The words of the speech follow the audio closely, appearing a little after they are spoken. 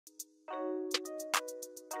Good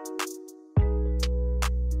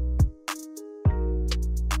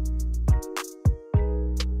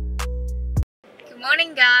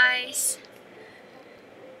morning, guys.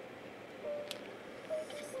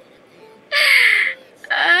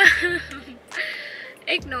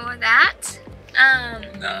 Ignore that.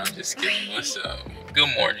 Nah, I'm just kidding. What's up? Good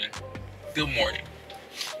morning. Good morning.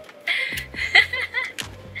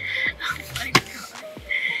 Oh my god.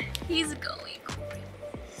 He's going crazy.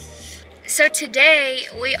 So today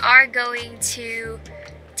we are going to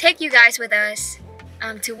take you guys with us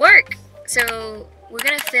to work. So we're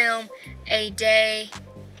gonna film a day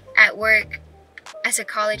at work as a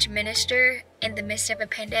college minister in the midst of a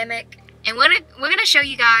pandemic. And we're gonna show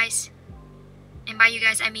you guys, and by you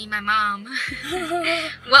guys I mean my mom,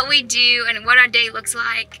 what we do and what our day looks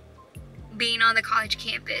like being on the college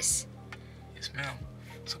campus. Yes, ma'am.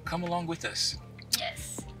 So come along with us.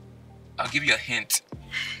 Yes. I'll give you a hint.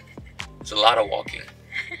 It's a lot of walking.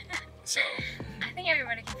 So I think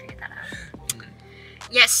everybody can figure that out.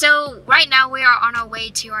 Yeah, so right now we are on our way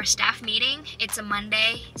to our staff meeting. It's a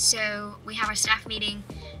Monday, so we have our staff meeting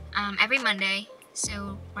every Monday.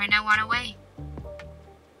 So right now we're on our way.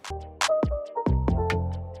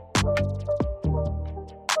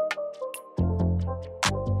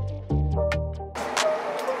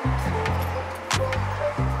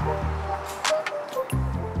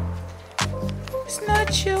 it's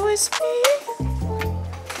not you, it's me.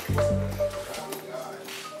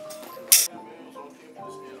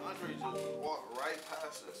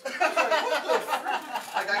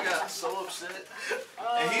 I got so upset.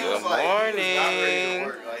 And he Good was like, morning. he was not ready to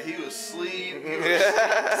work. Like, he was asleep. We were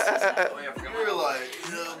like,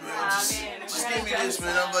 yeah, man, just give me this,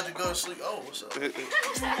 man. I'm about to go to sleep. Oh, what's up? Good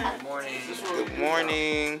morning. Good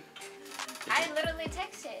morning. I literally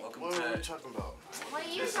texted. What are we talking about? What are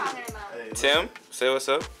you talking about? Hey, Tim, say what's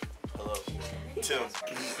up. hello. Tim.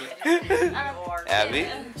 Abby.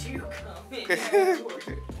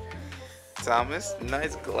 Thomas,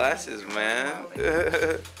 nice glasses, man.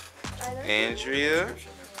 Andrea,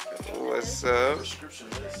 what's up? Prescription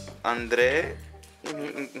list. Andre,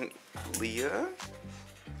 Leah.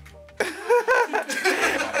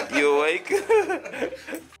 You awake?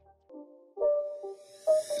 It's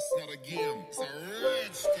not a game, it's a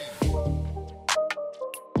rich thing.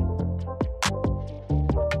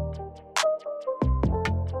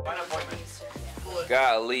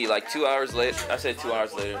 Golly, like 2 hours later, I said 2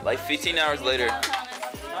 hours later, like 15 hours later,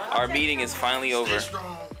 our meeting is finally over.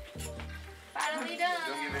 Finally done.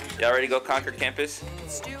 Y'all ready to go conquer campus?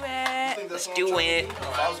 Let's do it. I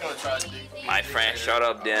was gonna try to dig. My friend, shut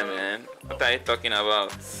up there, man. What are you talking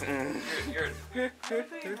about?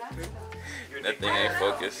 That thing ain't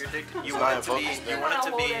focused. You want it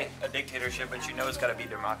to be a dictatorship, but you know it's got to be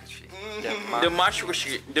democracy.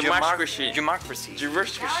 Democracy.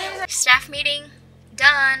 Staff meeting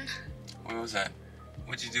done. What was that?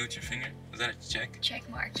 What'd you do with your finger? Was that a check? Check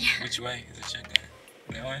mark, yeah. Which way is the check going?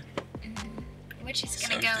 That way? Which is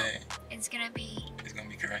gonna So go. they- It's gonna be It's gonna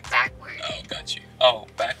be correct. backward. Oh, got you. Oh,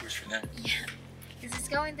 backwards for them. Yeah. Because it's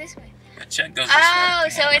going this way. The check goes this Oh, way.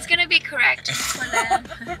 so it's gonna be correct for them.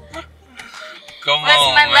 Come Well,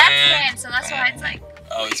 on, it's my left man. hand, so that's Come why on. it's like.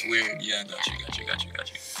 Oh, it's weird. Yeah, got you.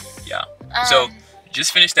 Yeah. So,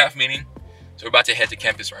 just finished staff meeting. So we're about to head to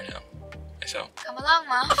campus right now. So. Come along,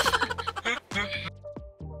 Mom.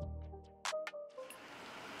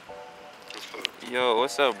 Yo,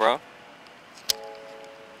 what's up, bro?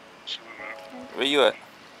 Where you at?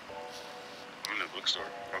 I'm in the bookstore.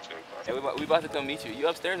 Hey, we about to come meet you. You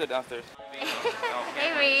upstairs or downstairs?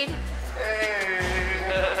 Hey, Reed.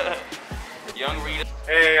 Young Reed.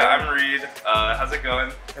 Hey, I'm Reed. How's it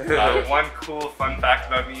going? One cool fun fact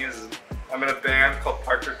about me is I'm in a band called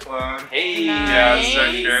Parker Clone. Hey. Yeah,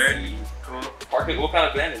 so sure. Cool. Parker, what kind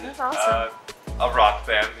of band is it? That's awesome. A rock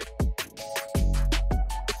band.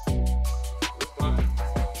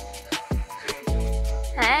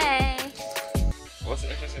 Hey. What's the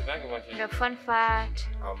interesting fact about you? The fun fact.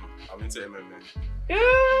 I'm into MMA.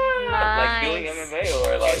 Like doing MMA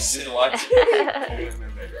or like just watching?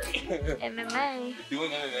 MMA.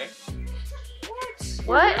 Doing MMA?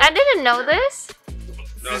 What? I didn't know this.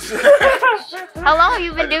 How long have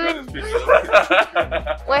you been doing?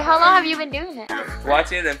 Wait, how long have you been doing it?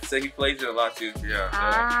 Watching them, so he plays it a lot too. Yeah.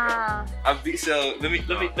 Ah. So let me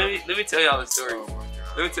tell y'all the story.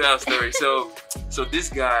 Let me tell y'all a story. So this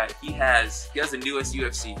guy, he has the newest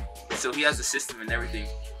UFC. So he has the system and everything.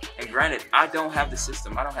 And granted, I don't have the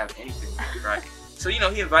system. I don't have anything, right? So he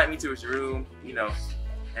invited me to his room,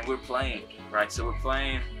 and we're playing, right? So we're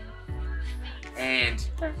playing, and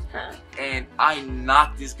I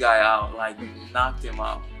knocked this guy out, like knocked him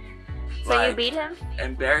out. So like, you beat him? I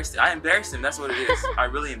embarrassed him. That's what it is. I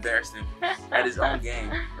really embarrassed him at his own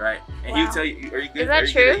game, right? And he would tell you, "Are you good? Is that Are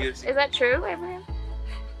you true? good at UFC?" Is that true, Abraham?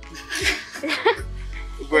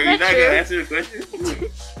 Bro, you're that not true? gonna answer the question.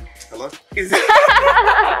 Hello? Is it-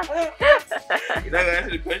 You're not gonna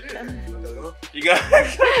answer the question. You got.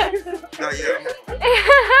 Not yet.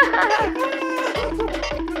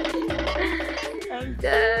 I'm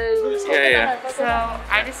dead. Yeah. So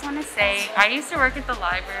I just want to say, I used to work at the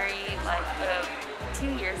library like 2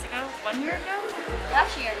 years ago, 1 year ago.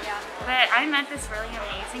 Last year, yeah. But I met this really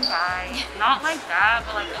amazing guy, not like that,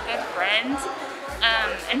 but like a good friend.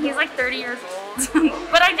 And he's like 30 years old.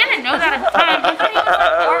 But I didn't know that at the time. I thought he was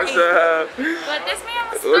like 40. What's up? But this man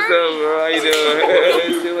was 30. What's up, bro? How you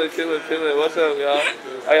doing? chilling. What's up, y'all?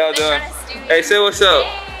 How y'all doing? Hey, say what's up.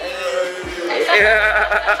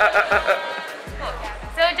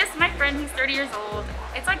 So just my friend, he's 30 years old.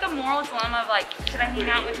 It's like a moral dilemma of like, should I hang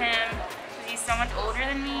out with him? Because he's so much older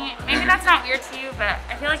than me. Maybe that's not weird to you, but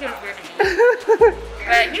I feel like it was weird to me.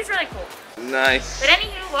 But he's really cool. Nice. But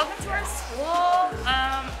anywho, welcome to our school.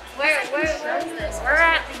 Where is this? We're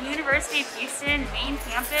at the University of Houston main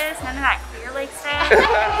campus. None of that Clear Lake stuff.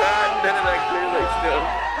 None of that Clear Lake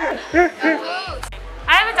stuff.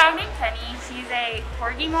 I have a dog named Penny. She's a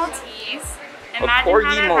Corgi Maltese. A Imagine Corgi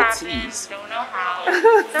how that Maltese. happened. Don't know how.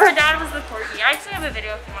 So her dad was the Corgi. I actually have a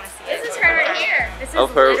video if you want to see it. This is her right here. This is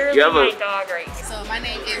Of her- literally you have my a- dog right here. So my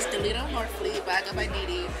name is Delito Northfleet, but I go by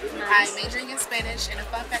Didi. I'm majoring in Spanish, and a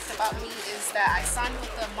fun fact about me is that I signed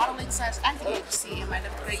with the modeling/acting agency in my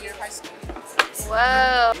 9th grade year of high school.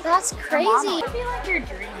 Whoa, that's crazy. What would be like your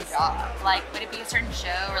dream job? Like, would it be a certain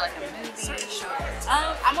show or like a movie? Certain show.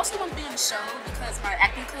 I mostly want to be in a show because my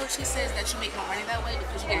acting coach, he says that you make more money that way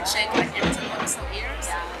because you get a check like every time the episode airs.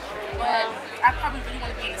 Yeah. But I probably really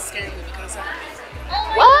want to be in a scary movie because of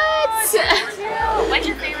What? What's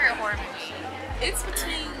your favorite horror movie? it's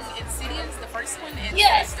between Insidious, the first one, and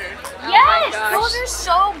Yes. Sinister. Yes, gosh. those are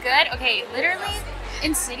so good. Okay, literally,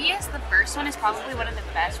 Insidious, the first one is probably one of the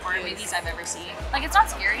best horror movies I've ever seen. Like, it's not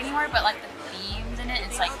scary anymore, but like the themes in it,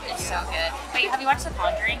 it's like, it's so good. Wait, have you watched The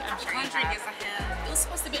Conjuring? I'm sure you Conjuring have. is I have. It was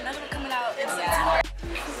supposed to be another one coming out in September.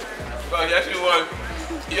 Bro,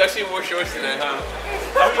 you actually wore shorts today, huh?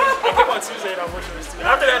 I came on Tuesday and I wore shorts too. And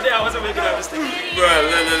after that day, I wasn't making that mistake. Bro,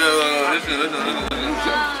 no. Listen.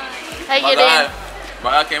 How you doing? My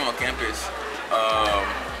guy came on campus.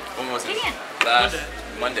 When was it? Last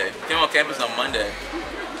Monday. Came on campus on Monday,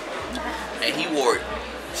 and he wore it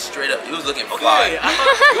straight up. He was looking fly. He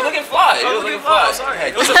was looking fly. Sorry. He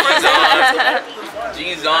had It was a first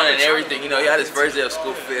jeans on and everything. You know, he had his first day of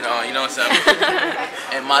school fit on. You know what I'm saying?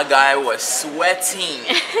 And my guy was sweating.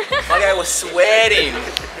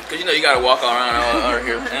 Cause you know you gotta walk around out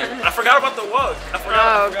here. I forgot about the walk.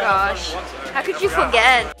 Oh gosh. How could you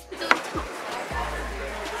forget?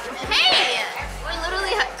 Hey! We're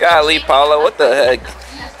literally. Golly, Paula, what the heck?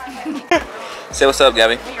 Say what's up,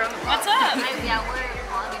 Gabby. What's up? Yeah, we're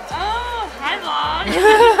vlogging. Oh, hi, vlog.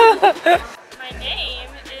 My name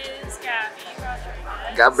is Gabby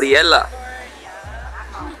Rodriguez. Gabriela.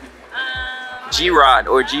 G-Rod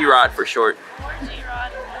or G-Rod for short. Or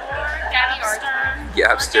G-Rod, or Gabby Gabster.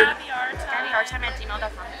 Gabster.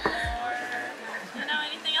 GabbyArtime@gmail.com. Or, you know,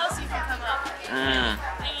 anything else you can come up with. And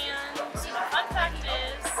the fun fact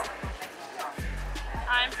is,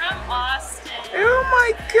 I'm from Austin. Oh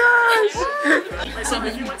my gosh. So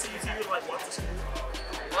if you went to UT, you would like walk to school.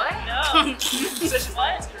 What? No.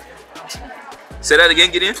 What? Say that again,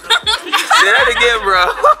 get in. Say that again, bro.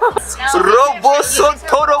 Robo son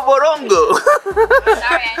toro borongo.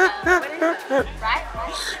 Sorry, I know. Right?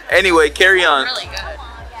 Anyway, carry on. Really good.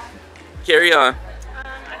 Carry on.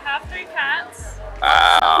 I have 3 cats.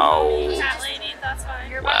 Ow. Cat lady, that's fine.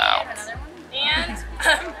 You're Wow. Another one? And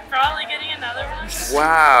I'm probably getting another one.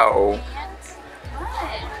 Wow.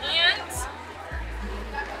 And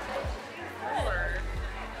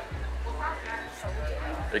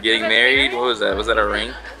They're getting married. What was that? Was that a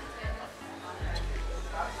ring?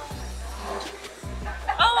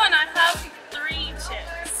 oh, and I have 3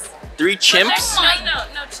 chicks. 3 chimps?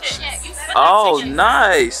 No chicks. But Oh, they're chickens.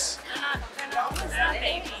 nice. They're not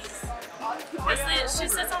babies. She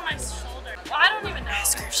sits on my shoulder. Well, I don't even know.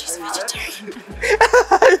 Ask her if she's vegetarian.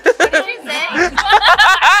 What did you say?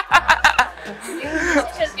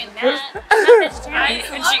 Just getting that. Not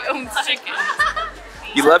vegetarian. When she owns chicken.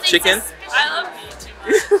 You love chicken? I love meat too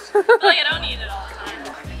much. But, like, I don't eat it all the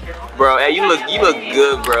time. Bro, hey, you look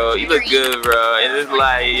good, bro. You look good, bro. And it's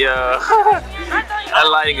like, yo. That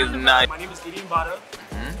lighting is nice. My name is Gideon Bada,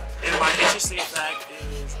 and my interesting fact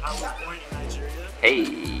is I was born in Nigeria. Hey,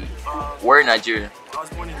 where in Nigeria? I was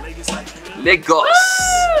born in Lagos, Nigeria. Lagos.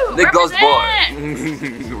 The Ghost Boy.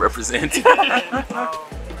 Represent. Represent.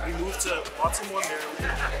 We moved to Baltimore, Maryland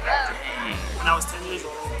when I was 10 years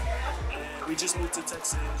old. And we just moved to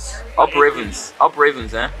Texas. Up Ravens. Up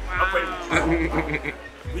Ravens, huh? Up Ravens.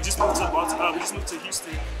 We just moved to Baltimore. We just moved to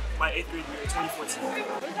Houston my 8th grade year,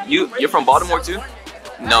 2014. You're from Baltimore too?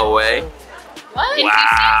 No way. What?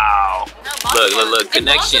 Wow. Look.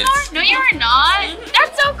 Connections. No, you are not.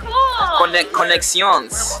 That's so cool.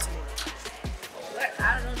 Connections.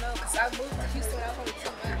 I don't know, because I moved to Houston when I was only 2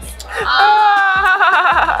 months.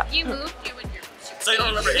 You moved? So you don't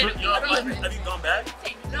remember any? Have you gone back?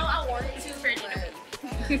 No, I wanted to,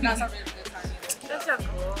 but not something a good time. That's so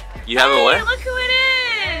cool. You haven't Hey, what? look who it is.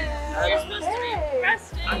 You're supposed to be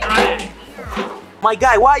resting. I'm trying. My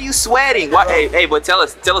guy, why are you sweating? Why? Hey, but tell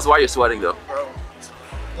us why you're sweating though. Bro,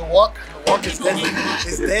 the walk is deadly.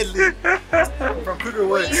 It's deadly. From Cougar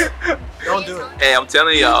Woods. Don't do it. Hey, I'm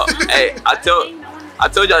telling y'all. Hey, I told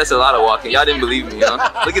y'all it's a lot of walking. Y'all didn't believe me,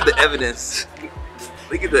 huh? Look at the evidence.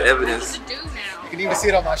 Look at the evidence. You can even see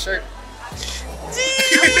it on my shirt.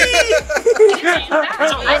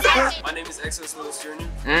 My name is Exodus Lewis Jr.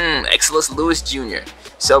 Exodus Lewis Jr.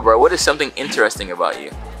 So, bro, what is something interesting about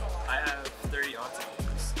you? I have 30 aunts.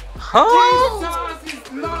 Huh?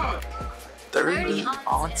 30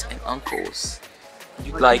 aunts and uncles.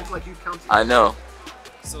 You like? I know.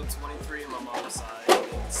 So 23 on my mom's side,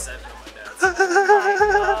 and 7 on my dad's side.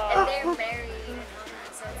 And they're married,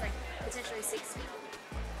 so it's like potentially 6 people.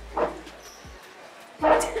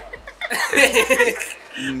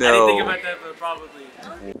 No. I didn't think about that, but probably.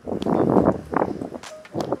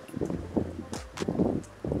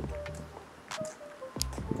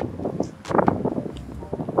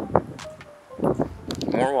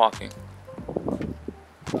 More walking.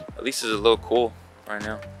 At least it's a little cool right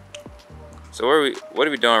now. So what are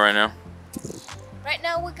we doing right now? Right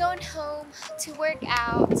now we're going home to work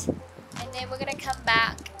out, and then we're gonna come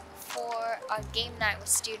back for our game night with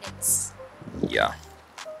students. Yeah.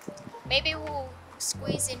 Maybe we'll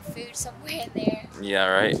squeeze in food somewhere in there. Yeah,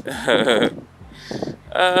 right.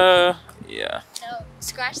 Yeah. No,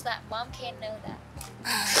 scratch that. Mom can't know that.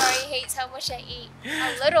 Sorry, hates how much I eat.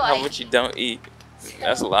 How little How I much eat. you don't eat.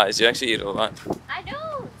 That's lies. You actually eat a lot. I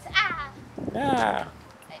don't. Ah, Yeah.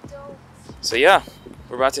 I don't. So yeah,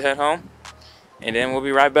 we're about to head home, and then we'll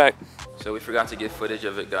be right back. So we forgot to get footage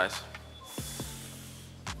of it, guys.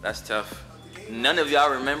 That's tough. None of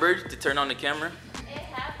y'all remembered to turn on the camera? It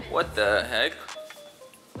happened. What the heck?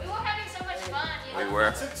 We were having so much fun. We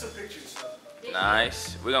were. Took some pictures.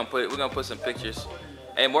 Nice. We're gonna put some pictures.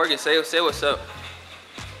 Hey Morgan, say what's up.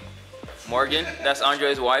 Morgan, that's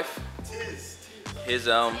Andre's wife. His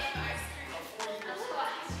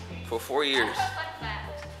for 4 years.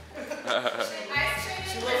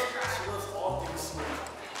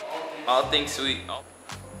 All things sweet. Oh.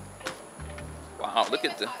 Wow, look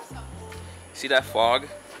at see that fog?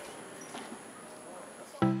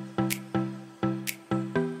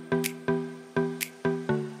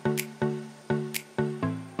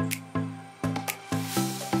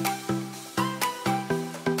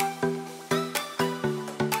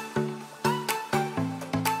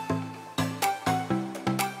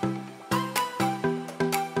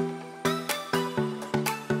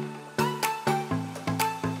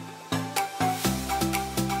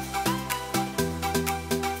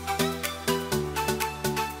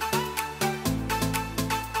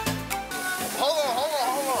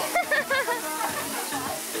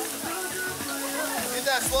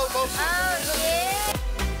 Slow motion. Oh yeah.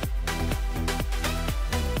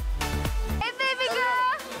 Hey baby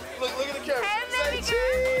girl. Look at the camera. Hey baby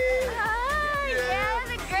girl. Hi. Yeah,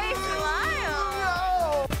 that's a great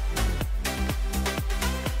smile.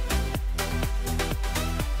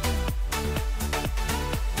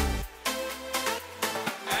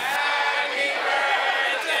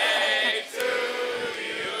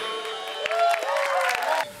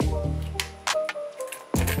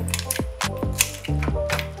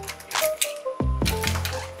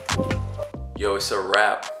 Yo, it's a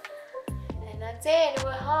wrap. And that's it,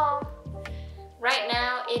 we're home. Right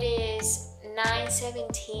now it is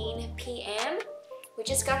 9:17 p.m. We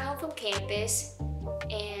just got home from campus,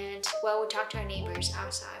 and well, we talked to our neighbors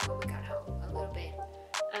outside when we got home a little bit.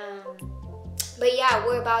 But yeah,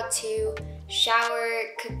 we're about to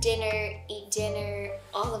shower, cook dinner, eat dinner,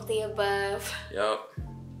 all of the above. Yup.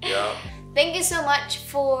 Thank you so much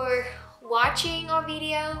for watching our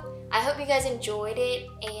video. I hope you guys enjoyed it,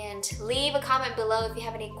 and leave a comment below if you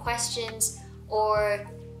have any questions or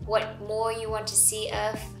what more you want to see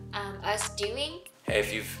of us doing. Hey,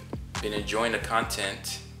 if you've been enjoying the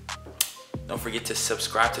content, don't forget to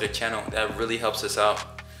subscribe to the channel. That really helps us out.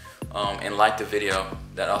 And like the video.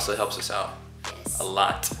 That also helps us out a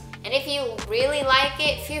lot. And if you really like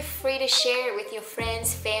it, feel free to share it with your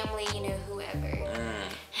friends, family, you know, whoever.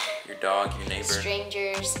 Your dog, your neighbor.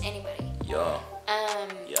 Strangers, anybody. Yeah.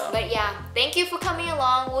 But yeah, thank you for coming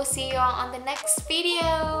along. We'll see you all on the next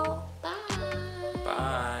video. Bye.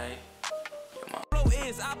 Bye.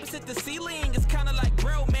 Is opposite the ceiling. It's kind of like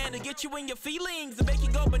bro, man, to get you in your feelings and make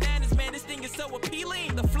you go bananas, man. This thing is so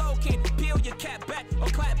appealing. The flow can peel your cat back or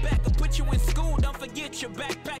clap back or put you in school. Don't forget your backpack.